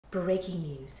Breaking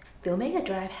news. The Omega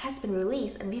Drive has been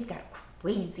released and we've got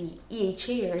crazy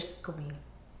EHAers going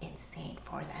insane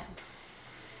for them.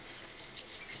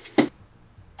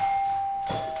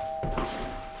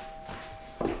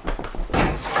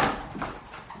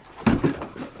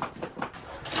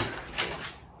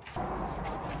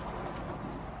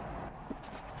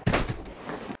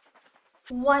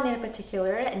 One in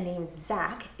particular named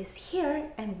Zach is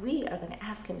here and we are going to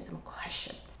ask him some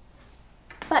questions.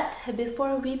 But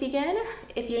before we begin,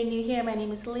 if you're new here, my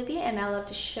name is Livi and I love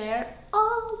to share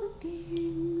all the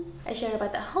things. I share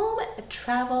about the home, the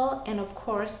travel, and of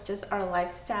course just our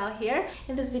lifestyle here.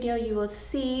 In this video you will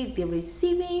see the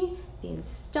receiving, the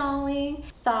installing,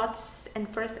 thoughts and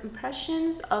first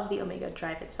impressions of the Omega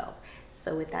Drive itself.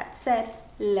 So with that said,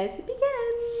 let's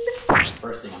begin.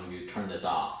 First thing I'm going to do is turn this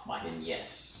off by hitting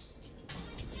yes.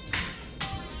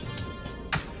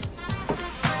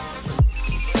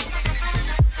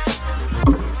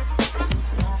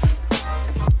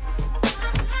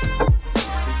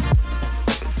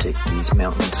 Take these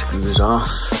mounting screws off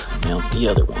and mount the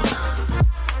other one.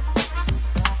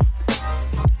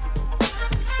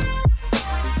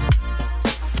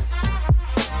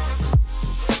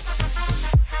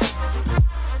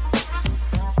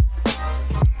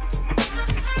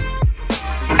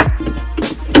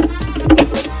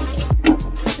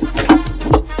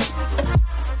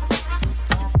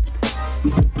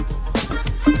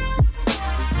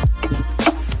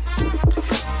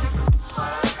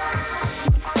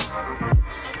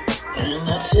 And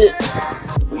that's it.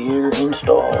 We're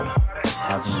installed. It's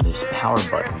having this power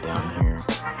button down here.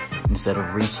 Instead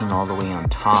of reaching all the way on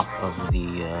top of the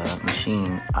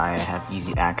machine, I have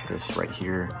easy access right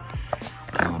here.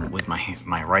 With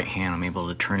my right hand, I'm able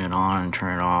to turn it on and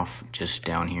turn it off just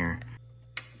down here.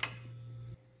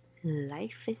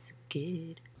 Life is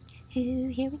good. Ooh,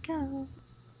 here we go.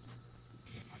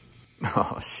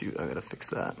 Oh shoot, I gotta fix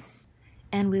that.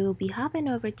 And we will be hopping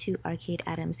over to Arcade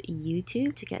Adam's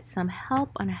YouTube to get some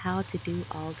help on how to do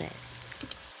all this.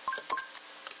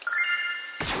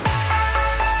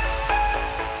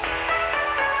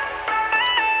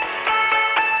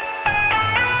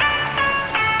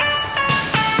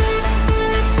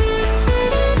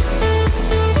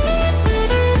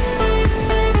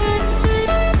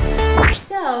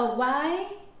 So why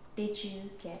did you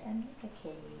get a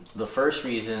Megacade? The first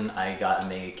reason I got a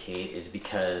Megacade is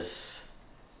because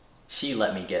she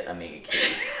let me get a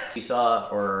Megacade. We saw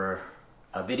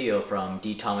a video from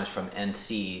D. Thomas from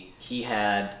NC. He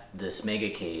had this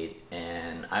Megacade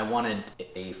and I wanted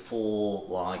a full,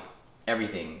 like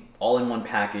everything, all in one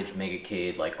package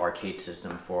Megacade, like arcade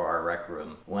system for our rec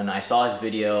room. When I saw his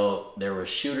video, there were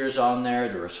shooters on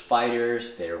there was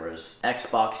fighters, there was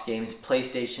Xbox games,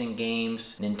 PlayStation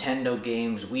games, Nintendo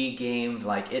games, Wii games,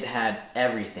 like it had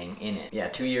everything in it. Yeah,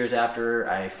 2 years after,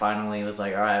 I finally was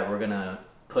like, all right, we're gonna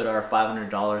put our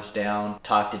 $500 down,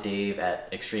 talk to Dave at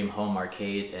Extreme Home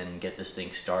Arcades and get this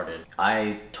thing started.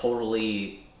 I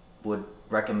totally would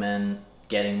recommend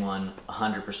getting one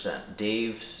 100%.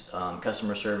 Dave's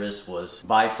customer service was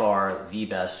by far the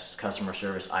best customer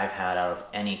service I've had out of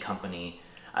any company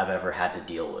I've ever had to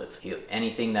deal with.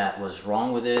 Anything that was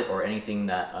wrong with it or anything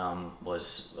that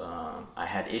I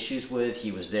had issues with,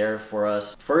 he was there for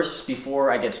us. First, before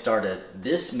I get started,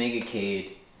 this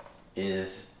Megacade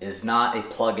is not a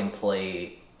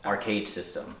plug-and-play arcade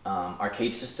system.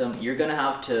 You're gonna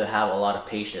have to have a lot of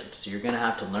patience. You're gonna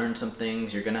have to learn some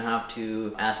things. You're gonna have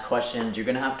to ask questions. You're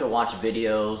gonna have to watch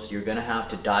videos. You're gonna have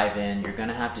to dive in. You're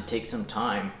gonna have to take some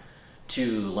time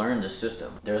to learn the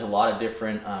system. There's a lot of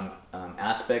different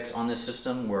aspects on this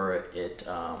system where it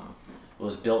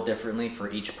was built differently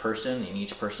for each person, and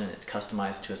each person it's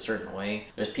customized to a certain way.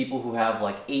 There's people who have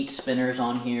like 8 spinners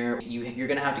on here. You're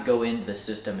gonna have to go into the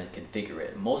system and configure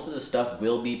it. Most of the stuff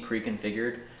will be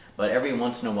pre-configured, but every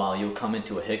once in a while you'll come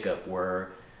into a hiccup where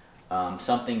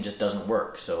something just doesn't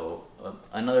work. So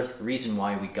another reason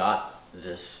why we got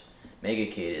this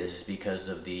Megacade is because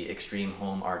of the Extreme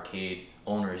Home Arcade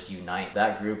Owners Unite.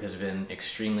 That group has been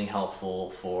extremely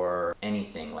helpful for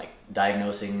anything like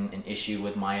diagnosing an issue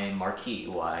with my Marquee,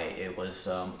 why it was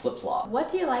flip-flop.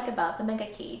 What do you like about the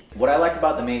Megacade? What I like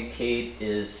about the Megacade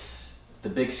is the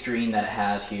big screen that it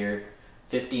has here.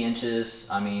 50 inches,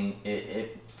 I mean,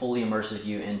 it fully immerses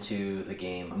you into the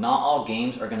game. Not all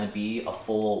games are gonna be a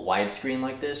full widescreen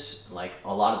like this. Like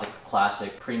a lot of the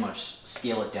classic pretty much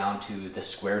scale it down to the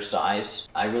square size.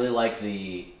 I really like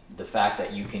the the fact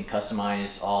that you can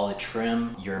customize all the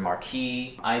trim, your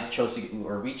marquee. We chose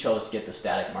to get the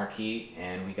static marquee,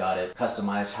 and we got it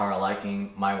customized how our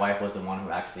liking. My wife was the one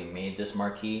who actually made this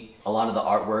marquee. A lot of the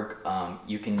artwork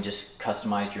you can just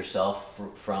customize yourself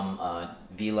from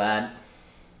Vlad.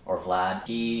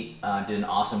 He did an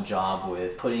awesome job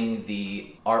with putting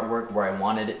the artwork where I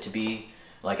wanted it to be.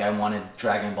 Like I wanted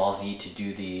Dragon Ball Z to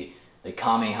do the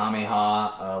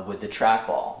Kamehameha with the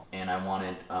trackball, and I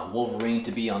wanted Wolverine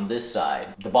to be on this side,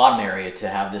 the bottom area to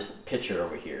have this picture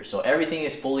over here. So everything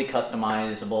is fully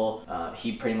customizable.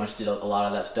 He pretty much did a lot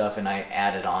of that stuff, and I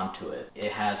added on to it.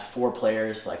 It has 4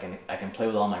 players, so I can play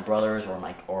with all my brothers or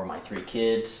my 3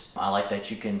 kids. I like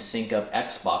that you can sync up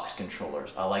Xbox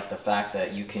controllers. I like the fact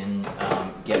that you can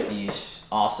get these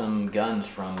awesome guns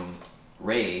from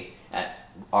Ray at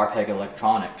Arpeg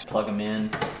Electronics, plug them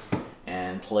in,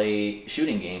 and play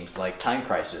shooting games like Time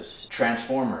Crisis,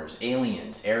 Transformers,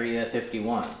 Aliens, Area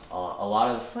 51. A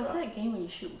lot of... What's that game where you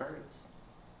shoot birds?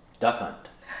 Duck Hunt.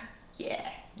 Yeah.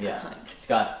 Yeah. Duck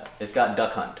Hunt. It's got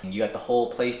Duck Hunt. You got the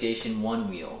whole PlayStation 1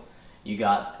 wheel. You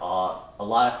got a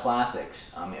lot of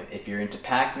classics. If you're into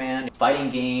Pac-Man,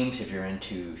 fighting games, if you're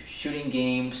into shooting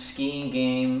games, skiing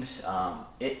games,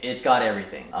 it's got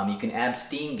everything. You can add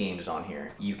Steam games on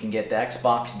here. You can get the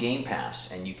Xbox Game Pass,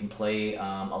 and you can play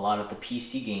a lot of the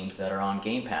PC games that are on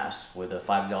Game Pass with a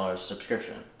 $5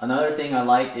 subscription. Another thing I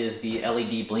like is the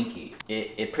LED blinky.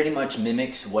 It pretty much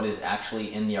mimics what is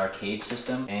actually in the arcade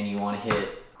system, and you want to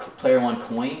hit player 1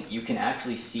 coin, you can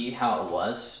actually see how it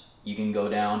was. You can go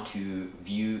down to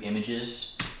view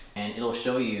images, and it'll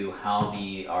show you how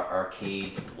the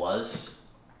arcade was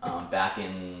back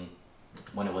in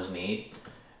when it was made.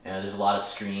 There's a lot of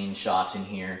screenshots in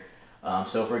here.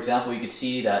 So for example, you could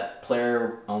see that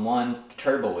player 1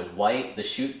 turbo is white, the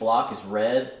shoot block is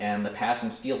red, and the pass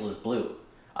and steal is blue.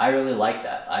 I really like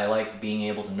that. I like being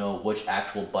able to know which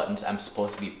actual buttons I'm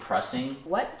supposed to be pressing.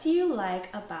 What do you like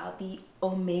about the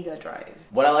Omega Drive?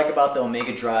 What I like about the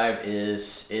Omega Drive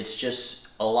is it's just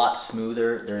a lot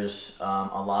smoother. There's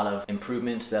a lot of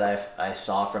improvements that I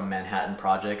saw from Manhattan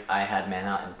Project. I had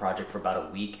Manhattan Project for about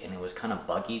a week, and it was kind of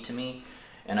buggy to me.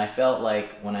 And I felt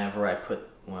like whenever I put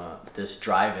this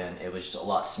drive in, it was just a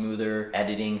lot smoother.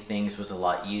 Editing things was a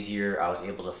lot easier. I was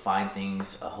able to find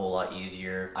things a whole lot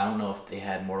easier. I don't know if they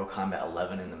had Mortal Kombat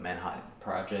 11 in the Manhattan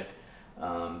Project,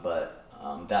 but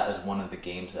that is one of the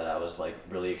games that I was like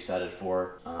really excited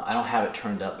for. I don't have it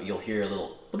turned up, but you'll hear a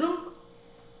little badunk.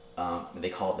 They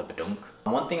call it the badunk.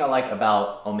 One thing I like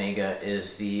about Omega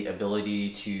is the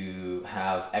ability to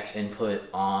have X input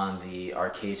on the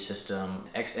arcade system.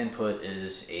 X input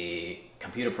is a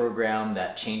computer program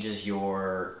that changes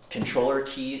your controller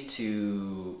keys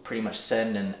to pretty much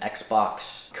send an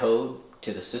Xbox code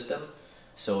to the system.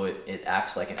 So it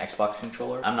acts like an Xbox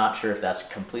controller. I'm not sure if that's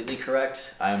completely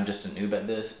correct. I'm just a noob at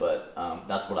this, but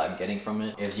that's what I'm getting from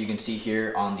it. As you can see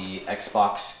here on the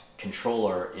Xbox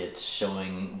controller, it's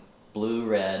showing blue,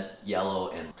 red,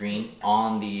 yellow, and green.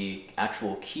 On the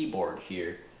actual keyboard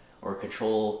here, or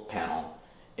control panel,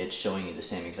 it's showing you the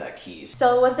same exact keys.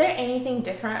 So was there anything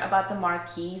different about the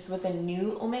marquees with the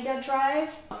new Omega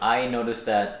Drive? I noticed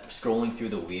that scrolling through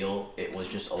the wheel, it was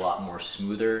just a lot more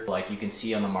smoother. Like you can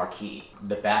see on the marquee,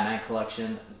 the Batman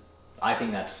collection, I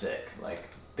think that's sick. Like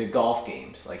the golf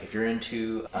games, like if you're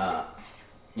into,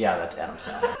 yeah, that's Adam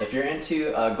Sandler. If you're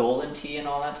into Golden Tee and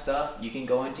all that stuff, you can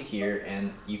go into here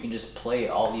and you can just play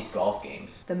all these golf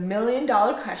games. The $1 million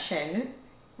question,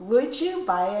 would you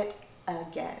buy it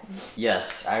again?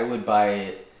 Yes, I would buy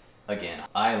it again.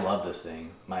 I love this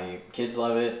thing. My kids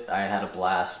love it. I had a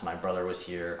blast. My brother was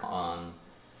here on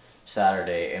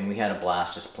Saturday and we had a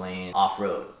blast just playing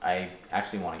off-road. I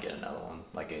actually want to get another one,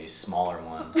 like a smaller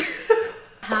one.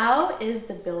 How is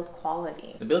the build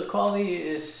quality? The build quality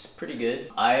is pretty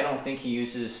good. I don't think he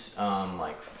uses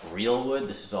like real wood.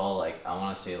 This is all like, I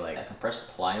want to say like compressed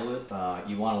plywood.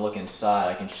 You want to look inside.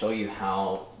 I can show you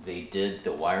how they did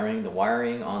the wiring. The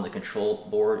wiring on the control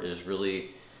board is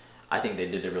really, I think they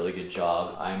did a really good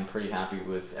job. I'm pretty happy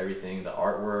with everything. The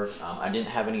artwork, I didn't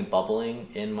have any bubbling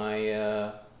in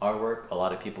my artwork. A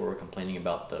lot of people were complaining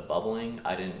about the bubbling.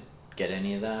 I didn't get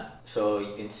any of that. So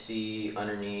you can see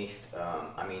underneath,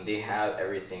 I mean, they have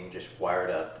everything just wired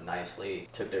up nicely.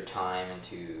 Took their time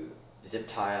into zip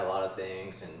tie a lot of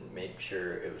things and made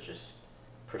sure it was just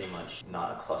pretty much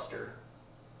not a cluster.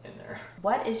 in there.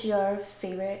 What is your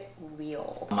favorite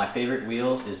wheel? My favorite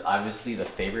wheel is obviously the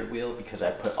favorite wheel because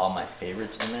I put all my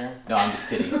favorites in there. No, I'm just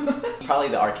kidding. Probably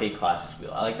the Arcade Classics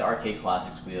wheel. I like the Arcade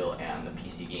Classics wheel and the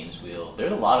PC Games wheel.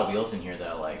 There's a lot of wheels in here that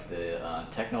I like. The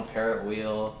Techno Parrot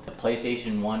wheel, the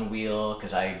PlayStation 1 wheel,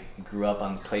 because I grew up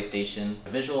on PlayStation.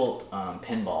 The Visual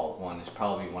Pinball one is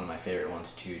probably one of my favorite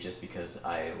ones too, just because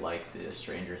I like the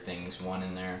Stranger Things one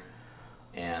in there,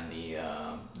 and the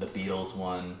Beatles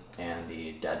one, and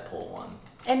the Deadpool one.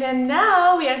 And then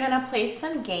now we are gonna play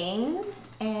some games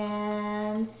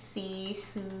and see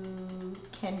who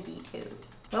can beat who.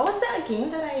 What was that game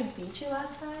that I beat you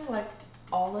last time? Like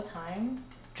all the time?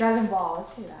 Dragon Ball,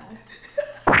 let's play that.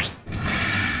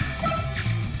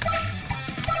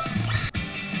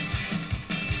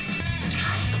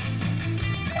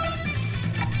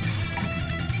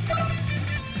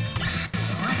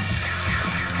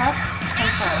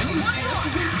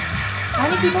 How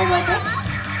many people were there?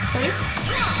 3?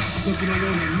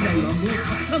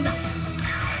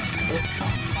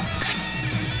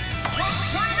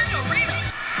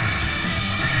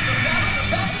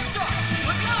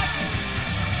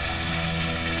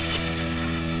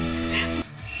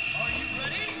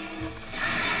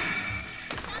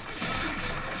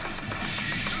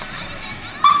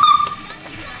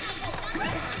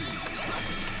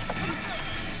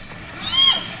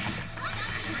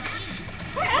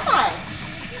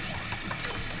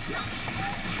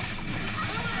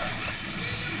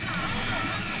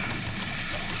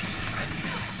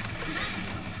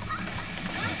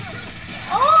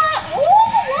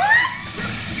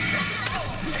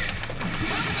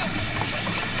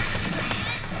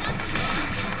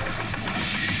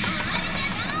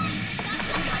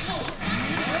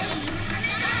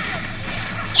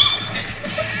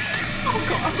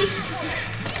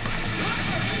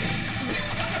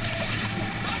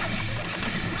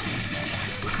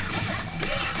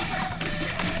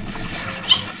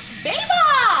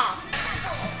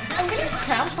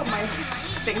 Cramps on my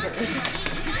fingers.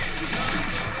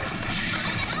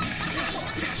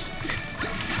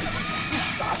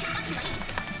 Gosh.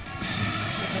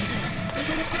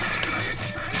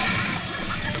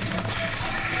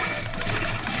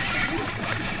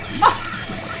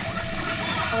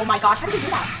 Oh my gosh, how did you do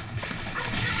that?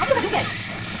 How did I do it?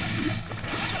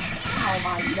 Oh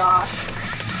my gosh.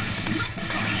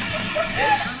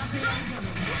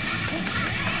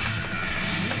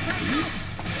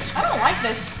 I don't like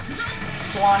this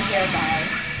blonde hair guy.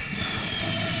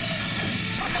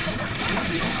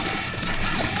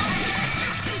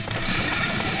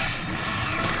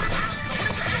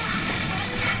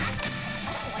 I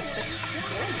don't like this.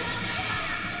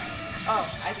 Oh,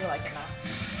 I do like it now.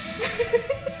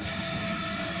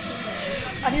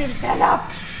 I need to stand up.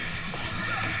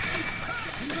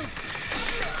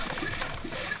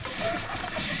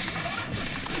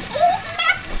 Oh,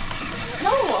 snap!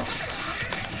 No!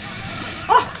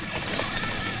 Oh.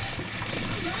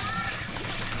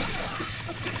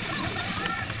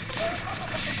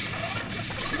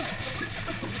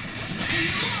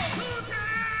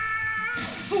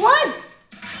 Who won?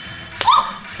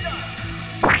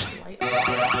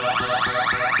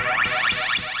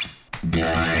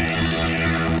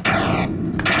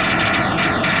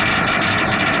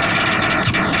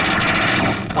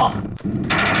 Oh.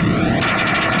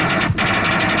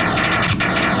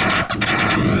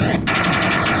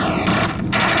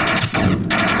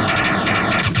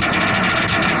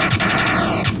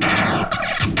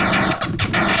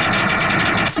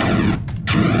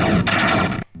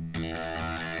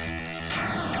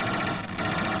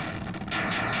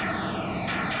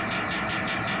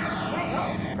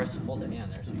 Press hold it in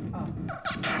there so you can.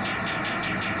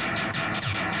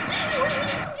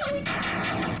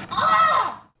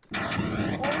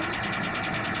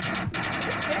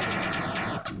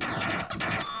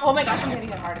 Oh my gosh, I'm gonna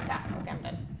get a heart attack. Okay, I'm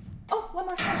done. Oh, one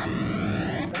more shot.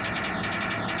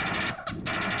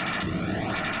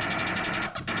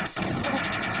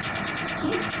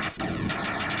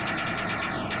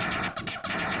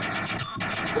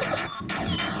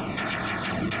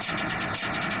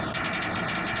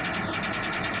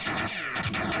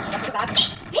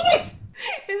 Dang it!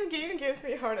 This game gives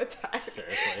me a heart attack.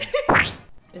 Seriously.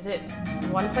 Is it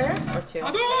one player or two? 2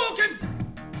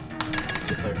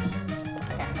 players.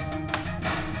 Okay.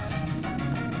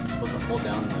 You're supposed to hold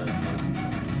down the...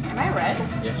 Am I red?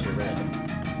 Yes, you're red.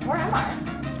 Where am I?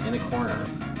 In the corner.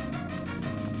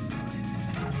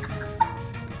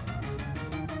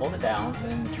 Hold it down,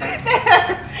 then turn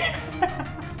it.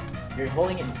 You're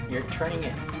holding it, you're turning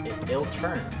it, it'll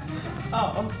turn.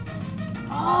 Oh.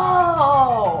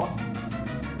 Oh!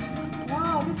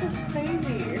 Wow, this is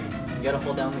crazy. You gotta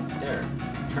hold down there.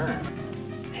 Turn.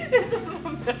 This is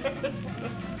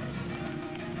embarrassing.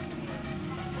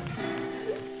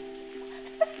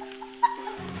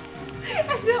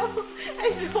 I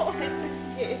don't like this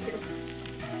game.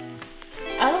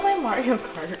 I don't like Mario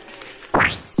Kart.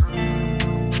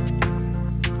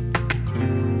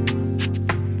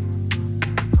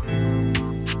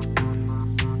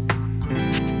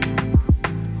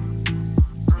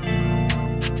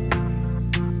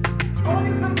 All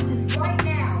the compasses right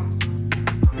now.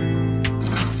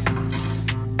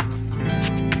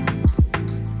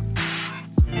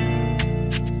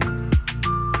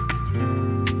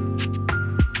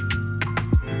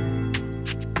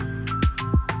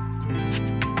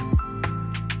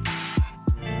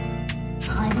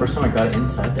 First time I got it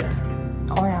inside there.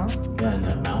 Oh yeah? Yeah, in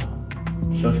that mouth.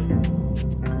 Show.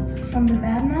 From the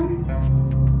bad man?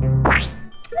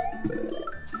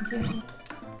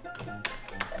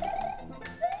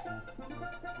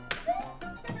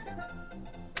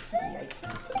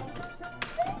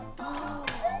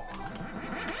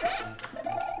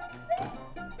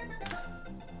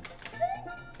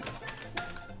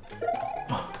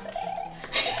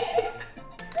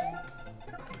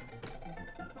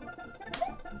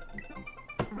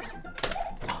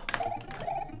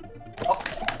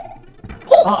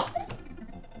 Oh.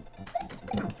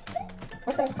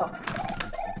 Where's the info?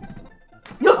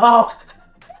 No! Oh!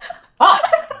 Ah!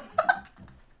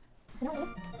 I don't know.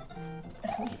 I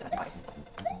don't use that part.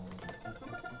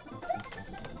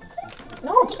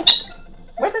 No!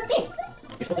 Where's the thing?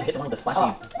 You're supposed to hit the one with the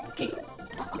flashy cape.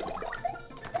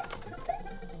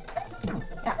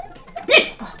 Yeah.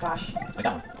 Oh gosh. I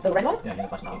got one. The red one? Yeah, the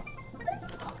flashy cape.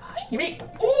 Oh gosh. You ready?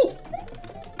 Ooh!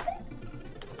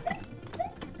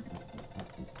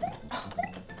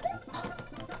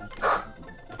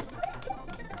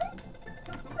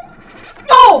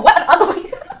 No! What an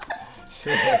ugly!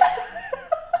 Serious.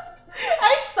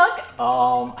 I suck.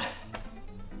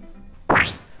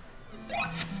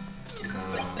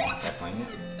 That's playing it.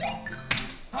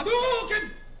 Hadouken!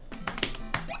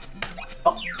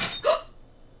 Oh!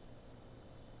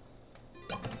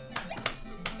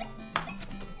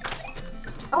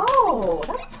 Oh,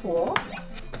 that's cool.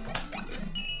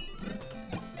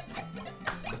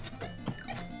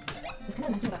 This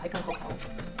kind of reminds me of the iPhone hotel.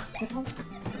 Where's home?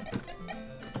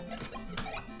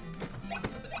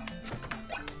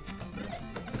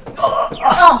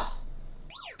 Oh!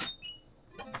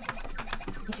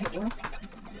 You too, zero?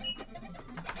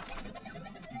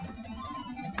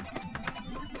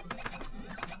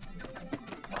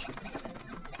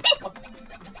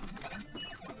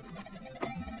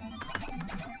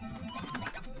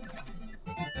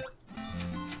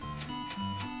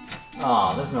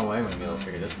 Aw, there's no way I'm gonna be able to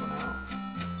figure this one out.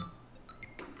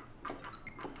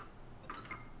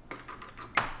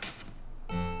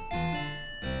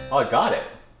 Oh, I got it.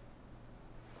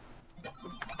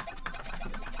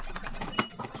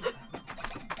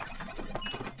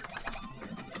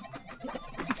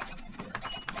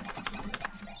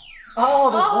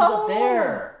 Oh, there's one's up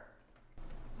there.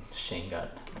 Shane got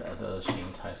the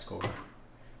Shane's high score.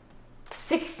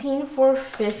 16 for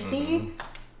 50?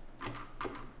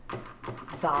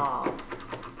 Zah.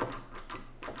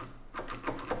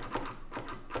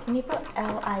 Can you put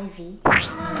L-I-V?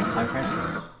 Time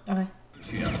crisis. Okay.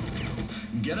 Seattle.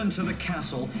 Get into the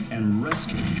castle and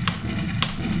rescue.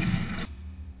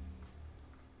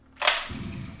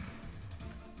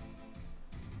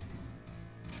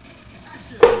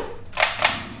 Action!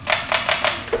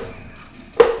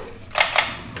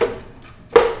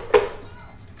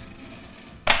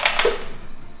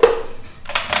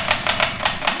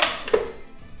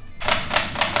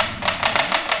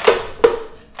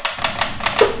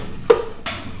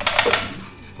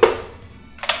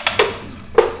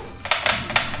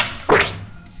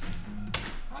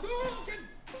 Hadouken!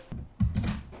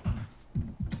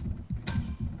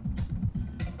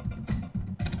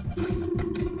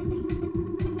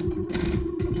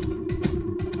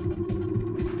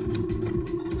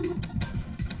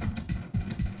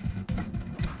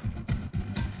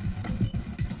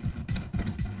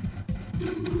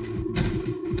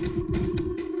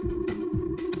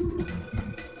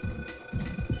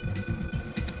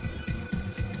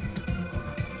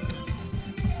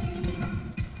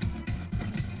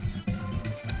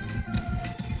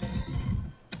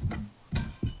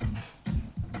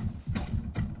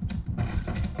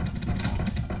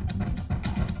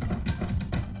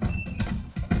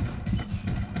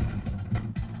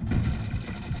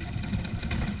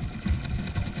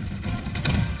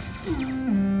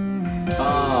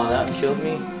 Oh, that killed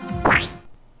me.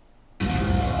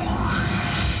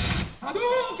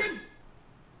 Hadouken!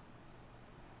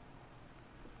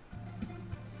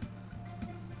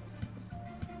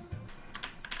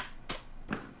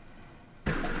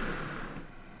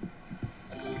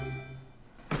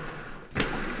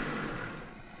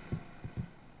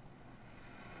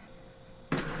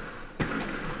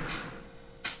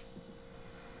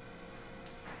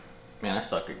 I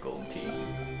suck at Golden Key.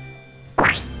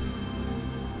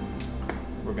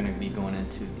 We're gonna be going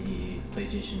into the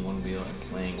PlayStation 1 wheel and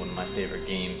playing one of my favorite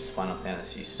games, Final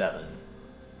Fantasy VII.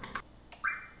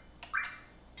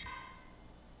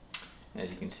 As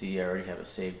you can see, I already have a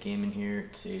saved game in here.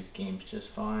 It saves games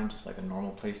just fine, just like a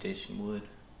normal PlayStation would.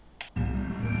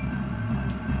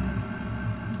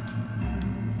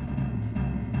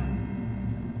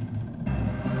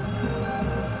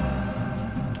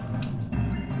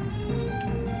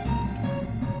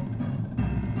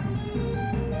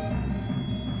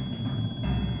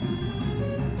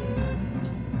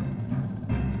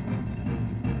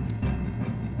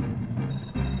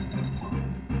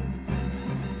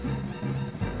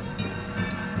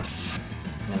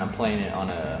 I'm playing it on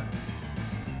a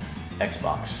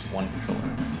Xbox One controller.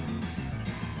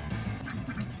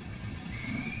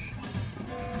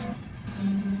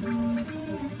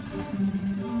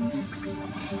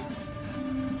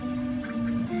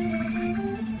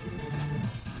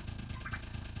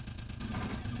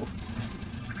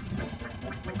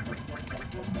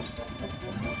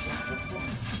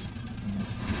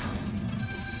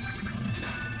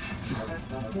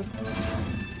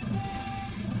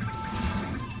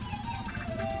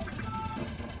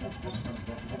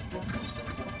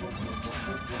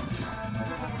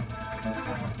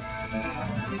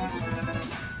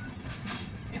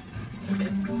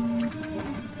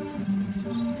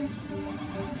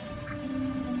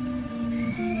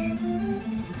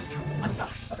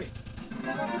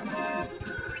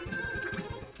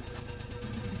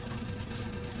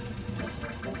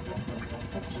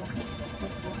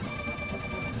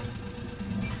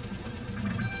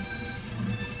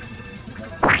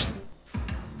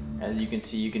 As you can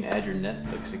see, you can add your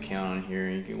Netflix account on here.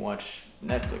 You can watch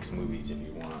Netflix movies if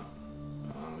you want.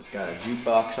 It's got a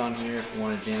jukebox on here if you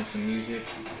want to jam some music.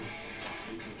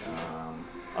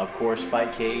 Of course,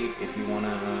 Fightcade if you want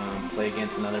to play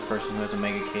against another person who has a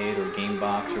Megacade or Game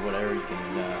Box or whatever. You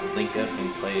can link up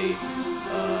and play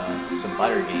some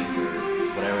fighter games or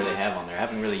whatever they have on there. I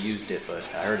haven't really used it, but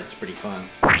I heard it's pretty fun.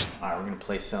 Alright, we're going to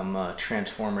play some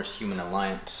Transformers Human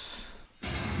Alliance.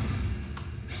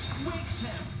 Wait,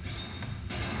 Sam!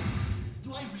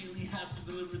 Do I really have to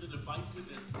deliver the device with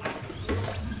this?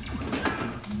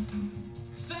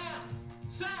 Sam!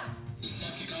 Sam!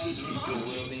 Decepticons are dual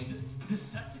wielding.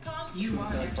 Decepticons? You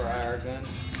want gun for IR guns?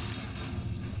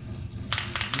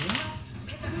 What?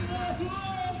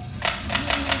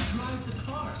 Drive the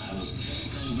car. I will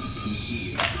take them with me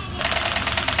here.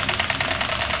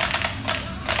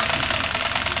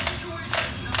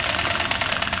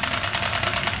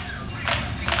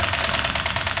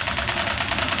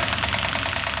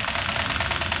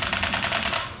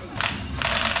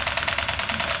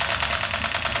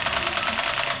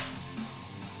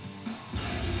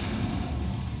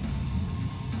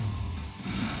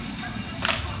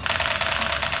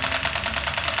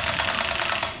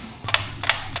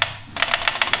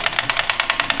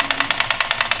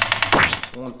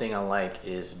 One thing I like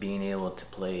is being able to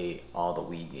play all the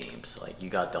Wii games. Like, you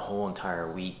got the whole entire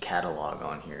Wii catalog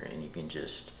on here, and you can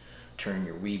just turn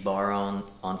your Wii bar on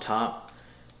top,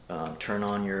 turn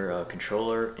on your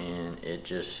controller, and it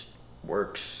just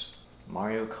works.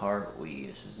 Mario Kart Wii,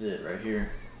 this is it right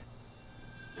here.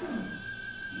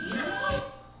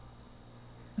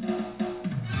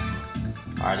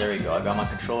 Alright, there we go. I got my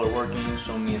controller working,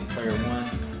 showing me in player 1.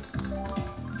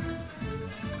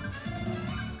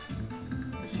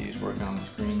 See, it's working on the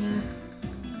screen there.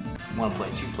 If you want to play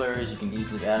 2 players, you can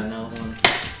easily add another one.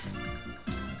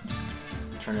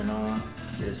 Turn it on,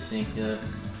 get it synced up.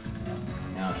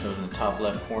 Now it shows in the top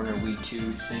left corner, Wii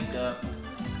 2 synced up.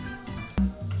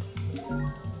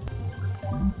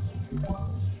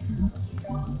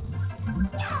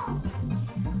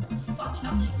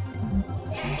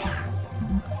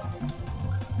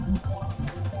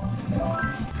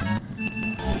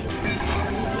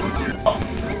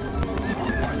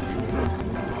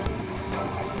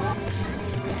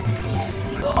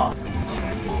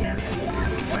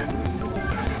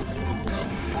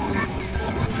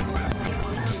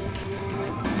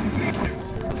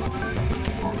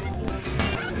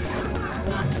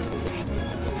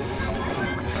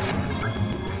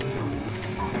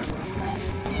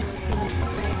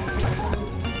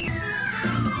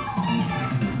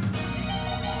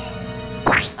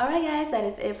 Alright guys, that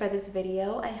is it for this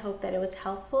video. I hope that it was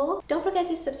helpful. Don't forget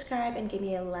to subscribe and give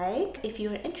me a like. If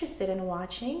you are interested in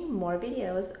watching more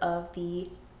videos of the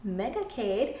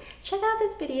Megacade, check out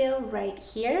this video right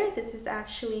here. This is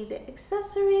actually the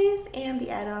accessories and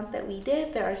the add-ons that we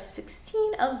did. There are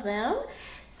 16 of them,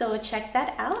 so check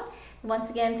that out. Once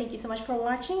again, thank you so much for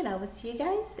watching, and I will see you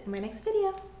guys in my next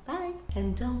video. Bye.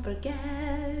 And don't forget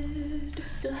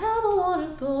to have a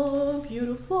wonderful,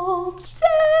 beautiful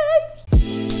day.